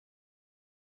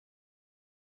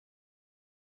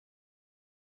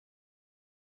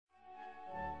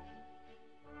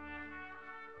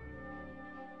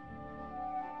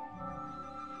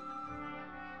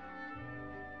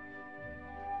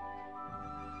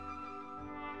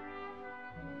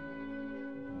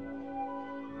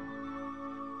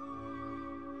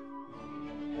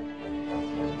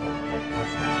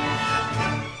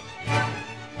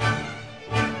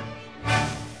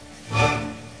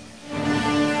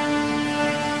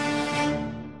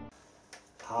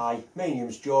Hi, my name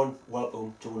is John.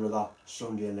 Welcome to another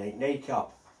Sunday night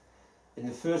nightcap. In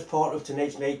the first part of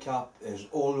tonight's nightcap is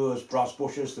all those brass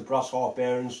bushes, the brass half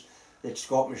bearings that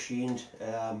Scott machined.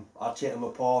 I take them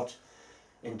apart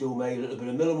and do my little bit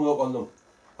of milling work on them.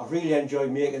 I've really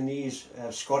enjoyed making these.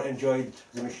 Scott enjoyed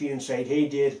the machining side he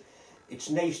did. It's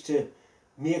nice to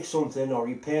make something or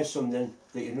repair something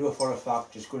that you know for a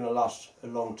fact is going to last a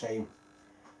long time.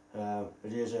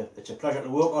 It's a pleasure to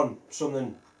work on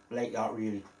something like that,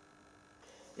 really.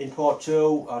 In part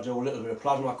 2 I do a little bit of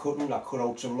plasma cutting. I cut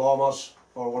out some llamas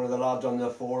for one of the lads on the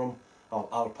forum, or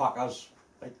alpacas,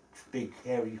 like big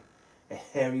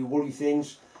hairy woolly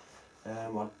things.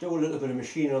 I do a little bit of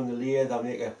machining on the lathe.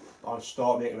 I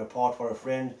start making a part for a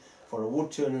friend for a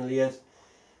wood turning lathe,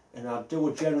 and I do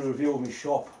a general review of my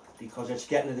shop because it's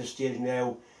getting to the stage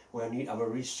now where I need to have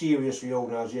a serious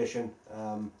reorganisation.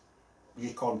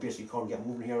 You basically can't get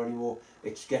moving here anymore.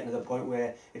 It's getting to the point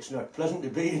where it's not pleasant to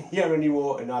be here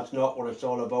anymore, and that's not what it's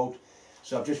all about.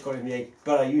 So I've just got to make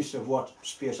better use of what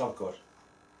space I've got.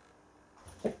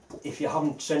 If you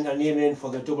haven't sent a name in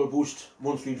for the Double Boost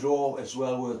monthly draw, it's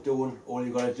well worth doing. All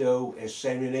you've got to do is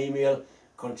send me an email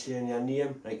containing your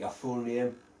name, like your full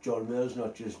name, John Mills,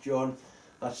 not just John.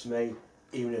 That's my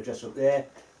email address up there.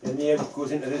 Your name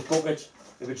goes into this bucket.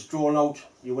 If it's drawn out,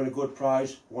 you win a good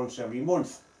prize once every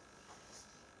month.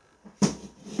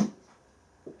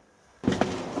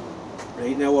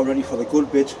 Right, now we're ready for the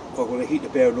good bit. I'm going to heat the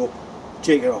bearing up,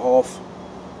 take it off,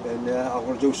 and I'm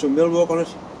going to do some mill work on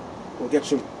it. We'll get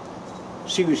some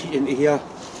serious heat into here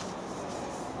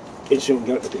and soon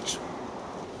get the bits.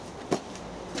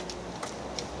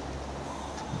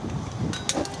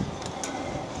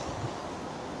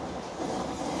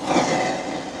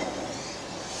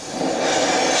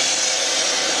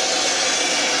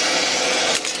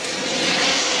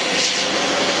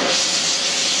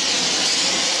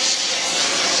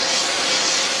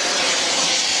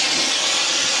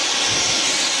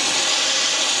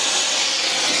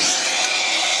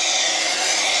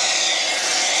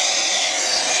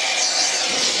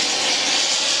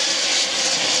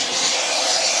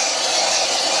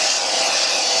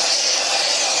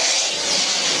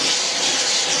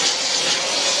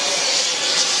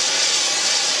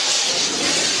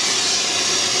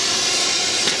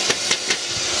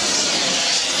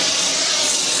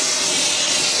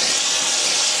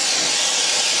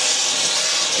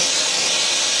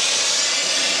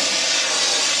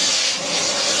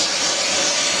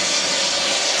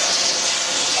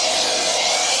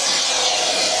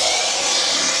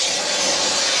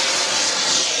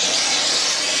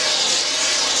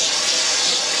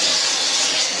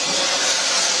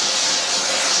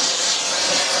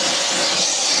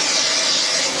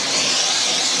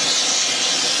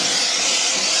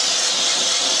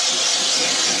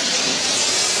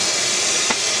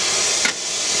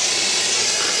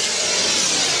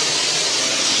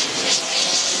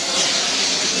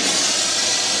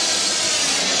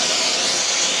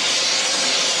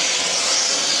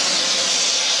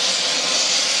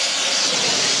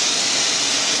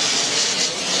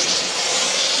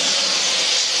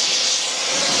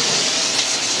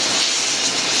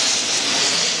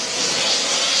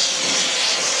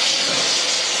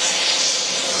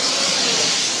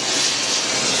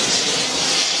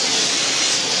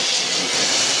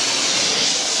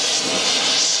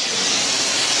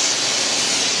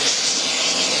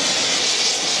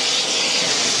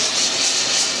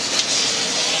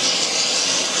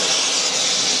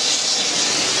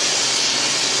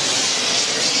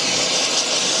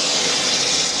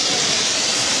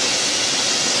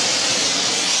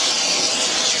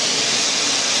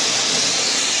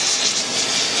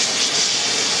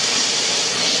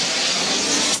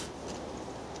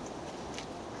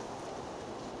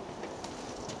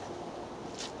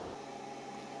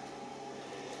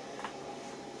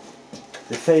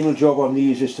 The final job on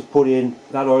these is to put in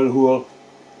that oil hole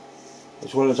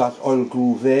as well as that oil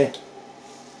groove there.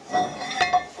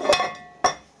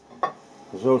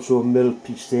 There's also a mill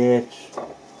piece there.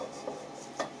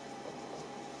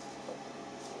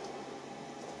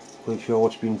 Quite sure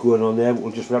what's been going on there, but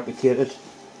we'll just replicate it.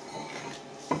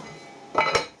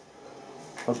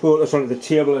 I'll put this onto the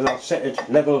table and I'll set it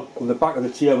level with the back of the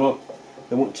table.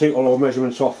 Then we'll take all our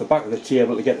measurements off the back of the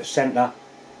table to get the centre,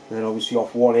 and then obviously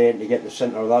off one end to get the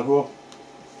centre of that hole.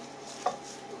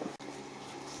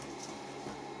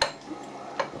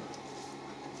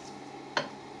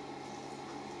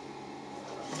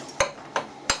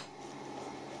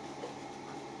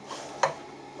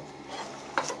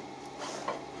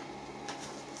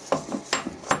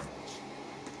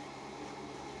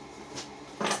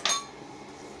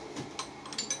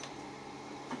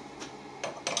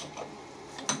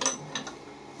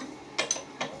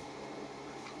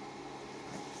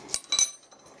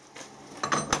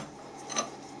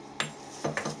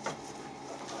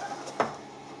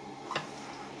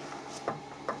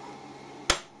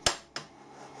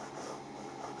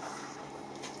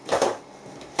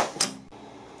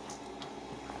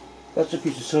 That's a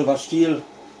piece of silver steel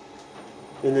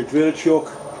in the drill chuck.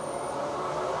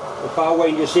 If I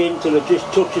wind this in till it just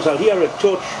touches, I'll hear it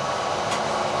touch.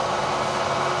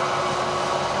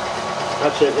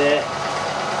 That's it there.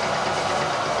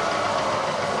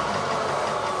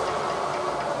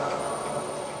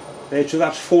 Right, so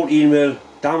that's 14mm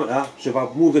diameter. So if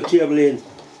I move the table in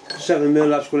 7mm,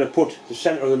 that's going to put the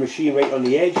centre of the machine right on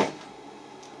the edge.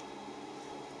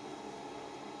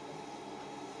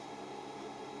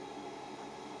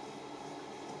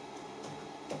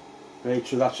 Right,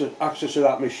 so that's it. Access to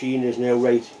that machine is now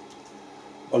right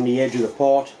on the edge of the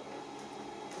part.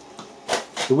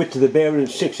 The width of the bearing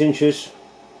is 6 inches,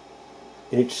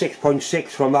 and it's 6.6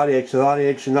 from that edge to that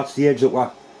edge, and that's the edge that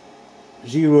we're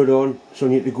zeroed on. So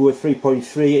you need to go at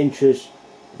 3.3 inches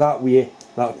that way.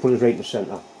 That'll put us right in the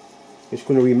centre. It's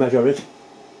going to remeasure it.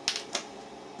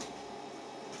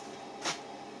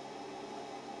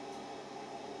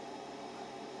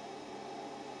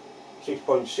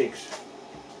 .6.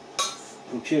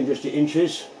 We'll change this to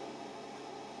inches.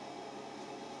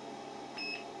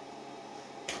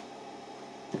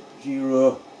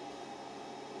 Zero.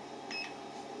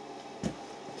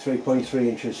 3.3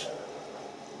 inches.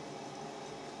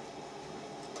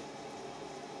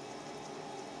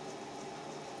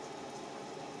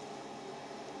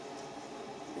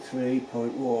 Three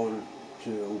point 1,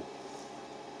 2.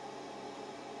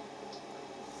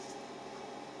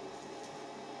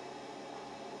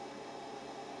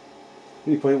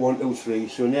 .123.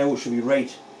 So now we should be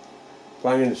right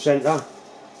bang in the centre.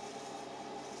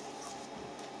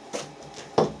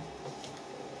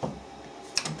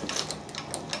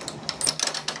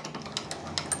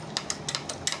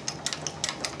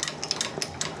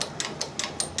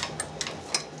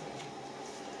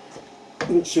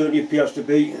 It certainly appears to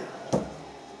be.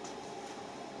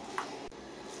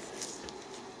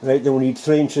 Right, then we need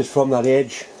 3 inches from that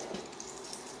edge.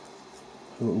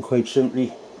 So we can quite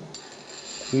simply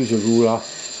use a ruler.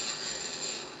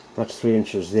 That's 3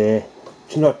 inches there.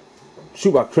 It's not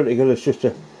super critical, it's just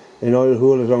an oil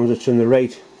hole as long as it's in the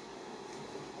right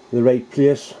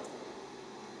place,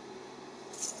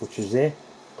 which is there.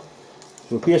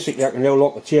 So basically I can now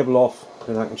lock the table off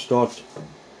and I can start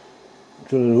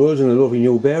drilling holes in the lovely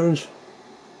new bearings.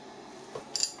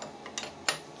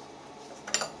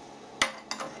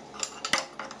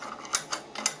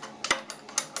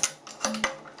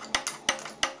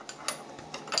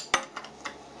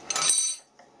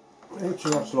 Right, so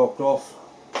that's locked off.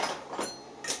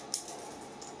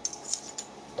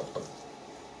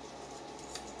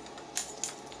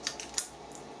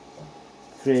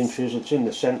 Three inches, it's in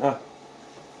the centre.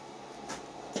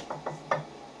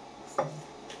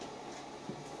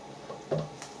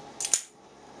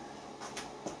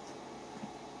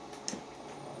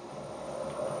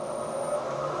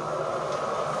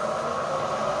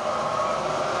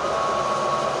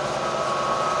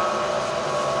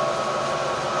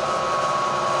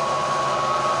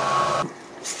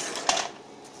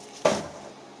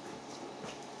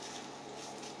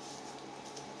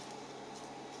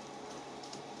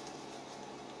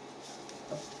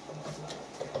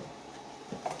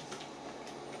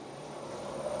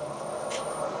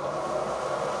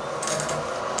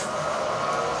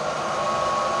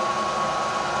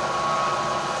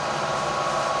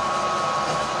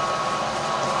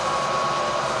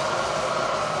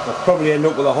 I'll probably end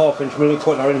up with a 1/2 inch milling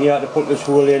cutter in here to put this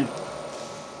hole in.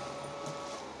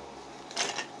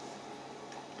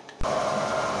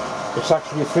 It's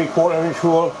actually a 3/4 inch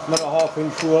hole, not a 1/2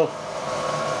 inch hole.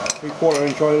 3/4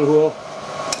 inch oil hole.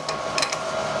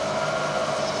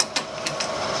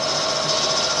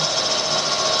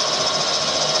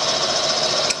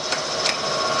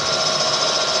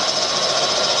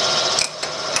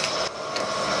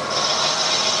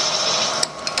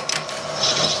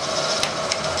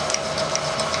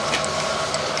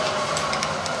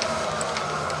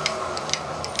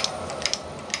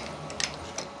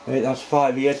 Right, that's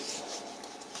 5/8.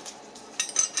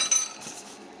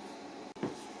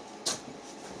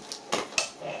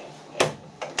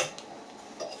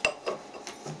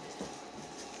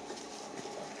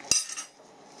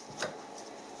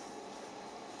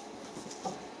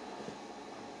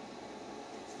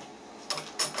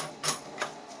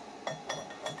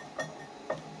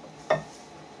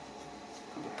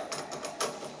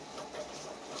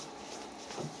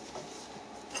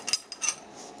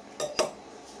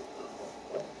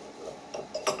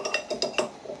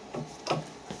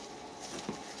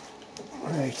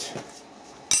 Right.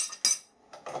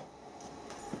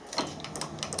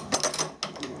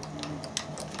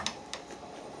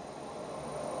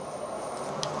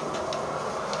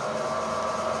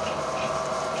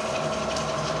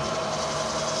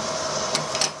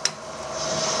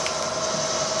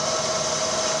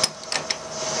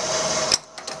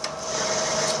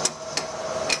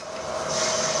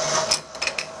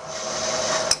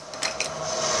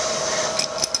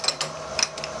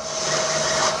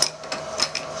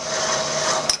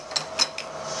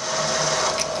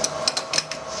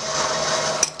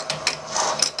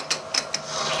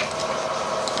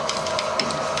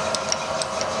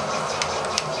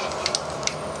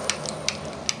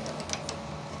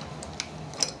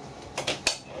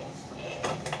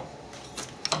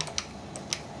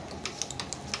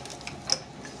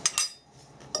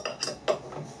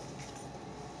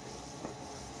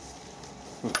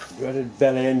 threaded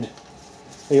bell end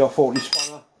AR-40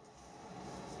 spanner.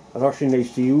 That's actually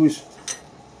nice to use.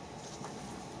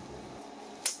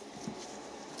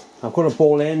 I've got a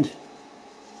ball end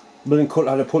milling cutter.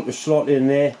 I had to put the slot in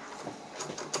there.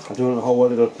 I don't know how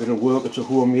well it'll work. It's a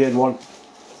homemade one.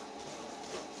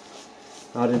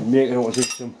 I didn't make it, it was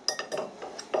just some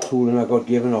tooling I got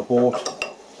given or bought.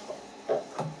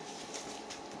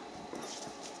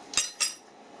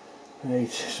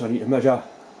 Right, so I need to measure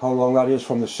how long that is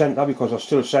from the centre because I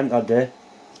still centred there.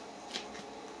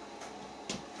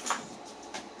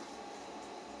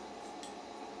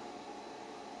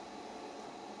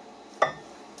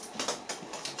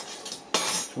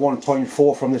 It's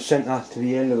 1.4 from the centre to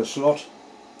the end of the slot.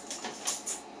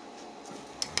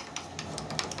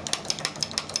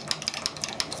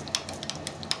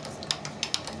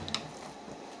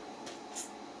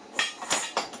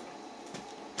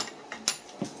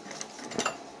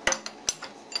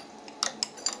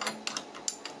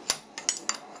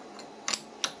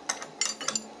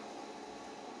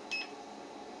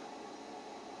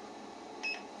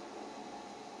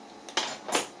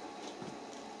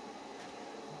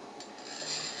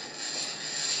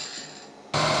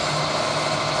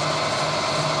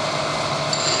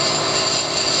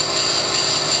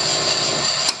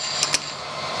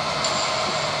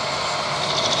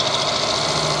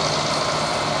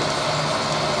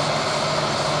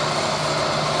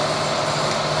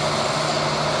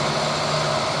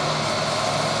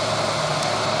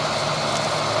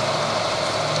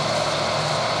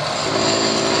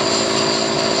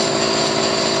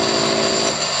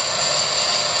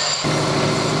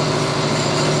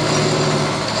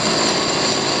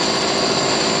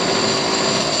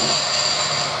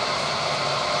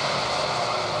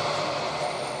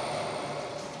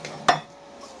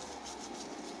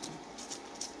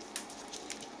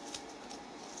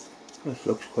 This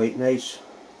looks quite nice.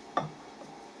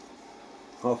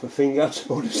 Half a finger, it's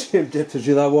about the same depth as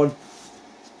the other one.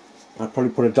 I'd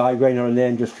probably put a die grinder in there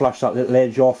and just flash that little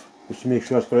edge off just to make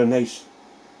sure it's got a nice.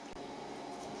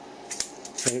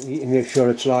 You need to make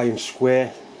sure it's lying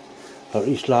square, or at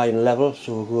least lying level,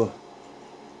 so we'll go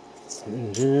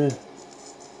in there.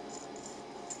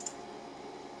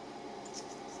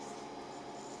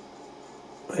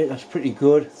 Right, that's pretty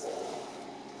good.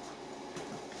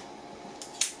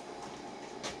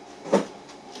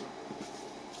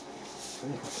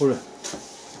 Put a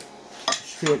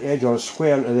straight edge or a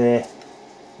square onto there,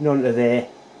 none to there.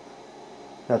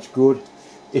 That's good.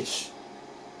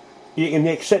 You can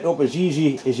make setup as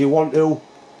easy as you want to.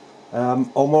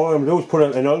 All what I'm going to do is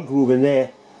put an oil groove in there,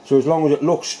 so as long as it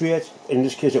looks straight, in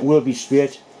this case it will be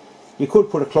straight. You could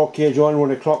put a clock gauge on,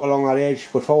 run a clock along that edge,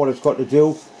 but for what it's got to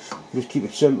do, just keep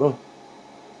it simple.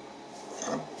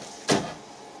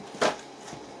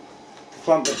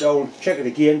 Clamp it down, check it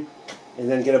again, and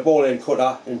then get a ball end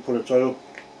cutter and put a oil.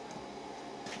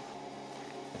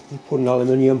 And put an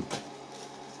aluminium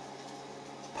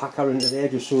packer into there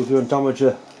just so we don't damage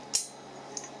the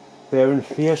bearing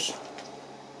face.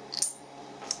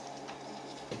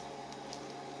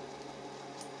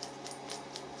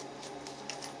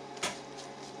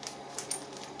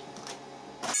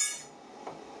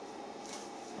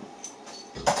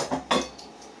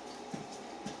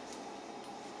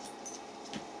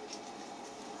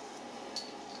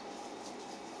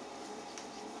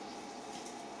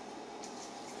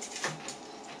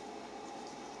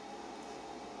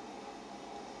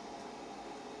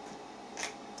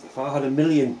 If I had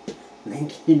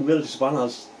 19mm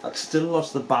spanners, I'd still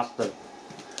lost the bastard.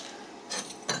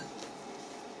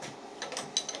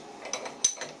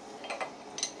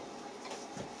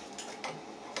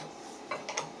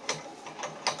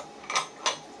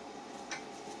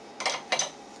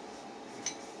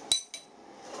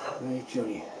 Right,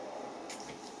 Johnny.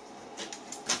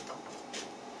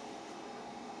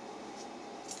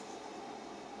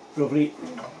 Lovely.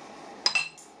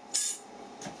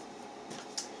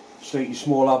 Slightly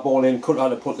smaller ball end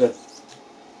cutter to put the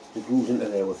grooves into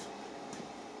there with.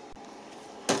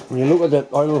 When you look at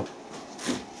the oil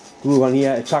groove on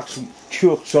here, it's actually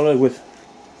choked solid with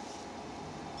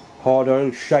hard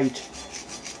oil shite.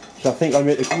 So I think I'll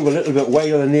make the groove a little bit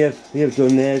wider than they've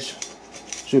done theirs.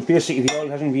 So basically the oil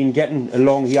hasn't been getting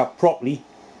along here properly.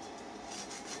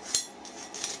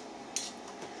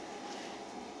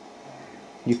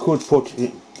 You could put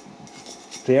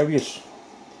various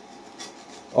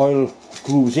oil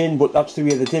grooves in, but that's the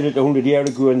way they did it 100 years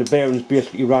ago, and the bearings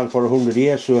basically ran for 100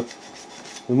 years, so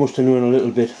they must have known a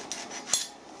little bit.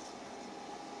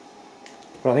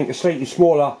 But I think a slightly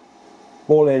smaller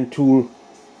ball end tool,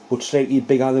 but slightly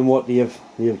bigger than what they've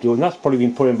done. That's probably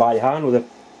been put in by hand with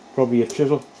probably a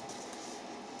chisel.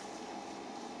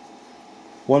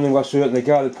 One thing was certain, the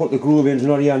guy that put the groove in is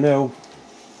not here now.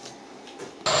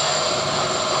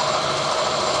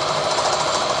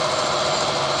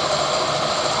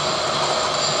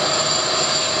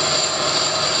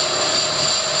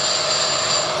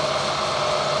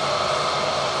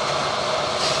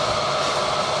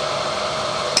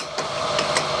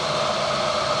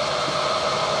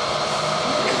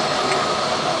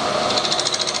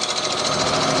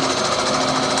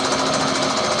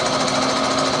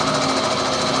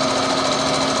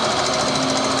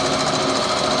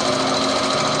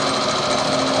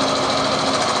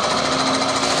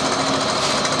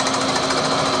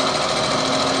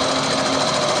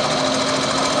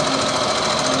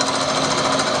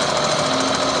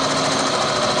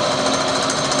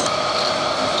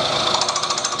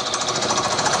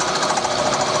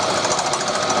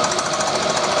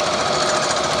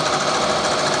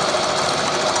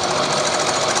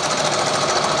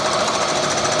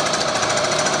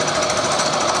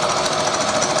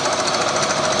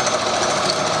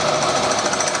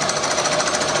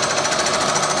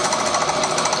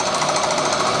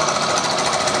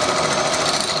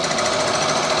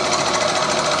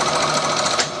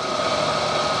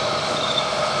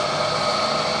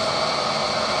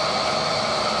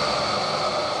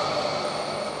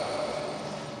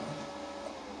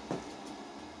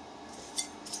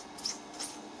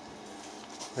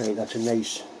 Right, that's a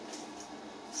nice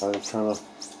channel.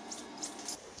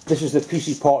 This is the piece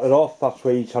he parted off, that's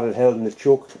where he's had it held in the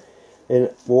chuck. And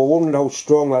we're wondering how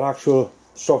strong that actual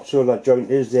soft shoulder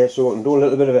joint is there, so we can do a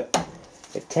little bit of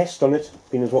a test on it,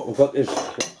 being as what we've got this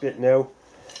bit now.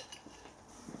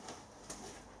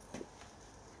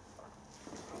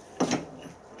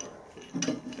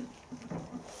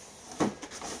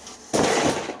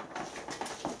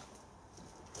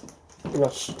 And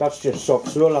that's just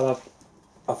soft shoulder.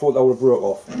 I thought that would have broke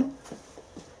off.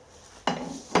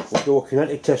 We'll do a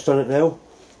kinetic test on it now.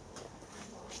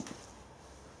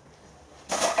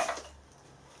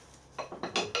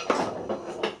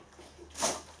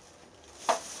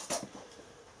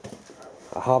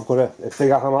 I have got a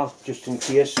bigger hammer just in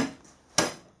case.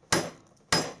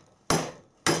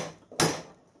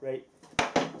 Right,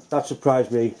 that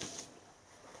surprised me.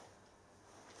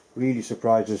 Really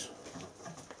surprised us.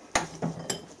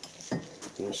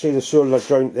 You can see the shoulder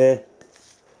joint there.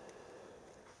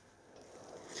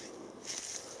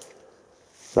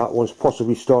 That one's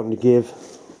possibly starting to give.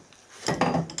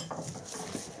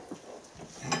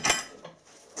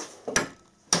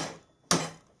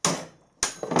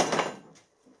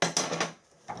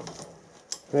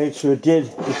 Right, so it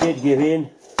did give in.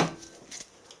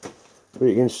 But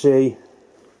you can see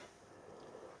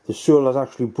the shoulder's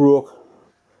actually broke.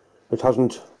 It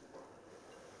hasn't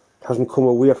come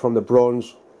away from the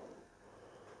bronze.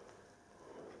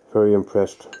 Very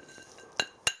impressed.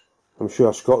 I'm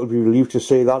sure Scott will be relieved to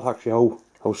see that, actually,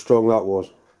 how strong that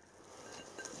was.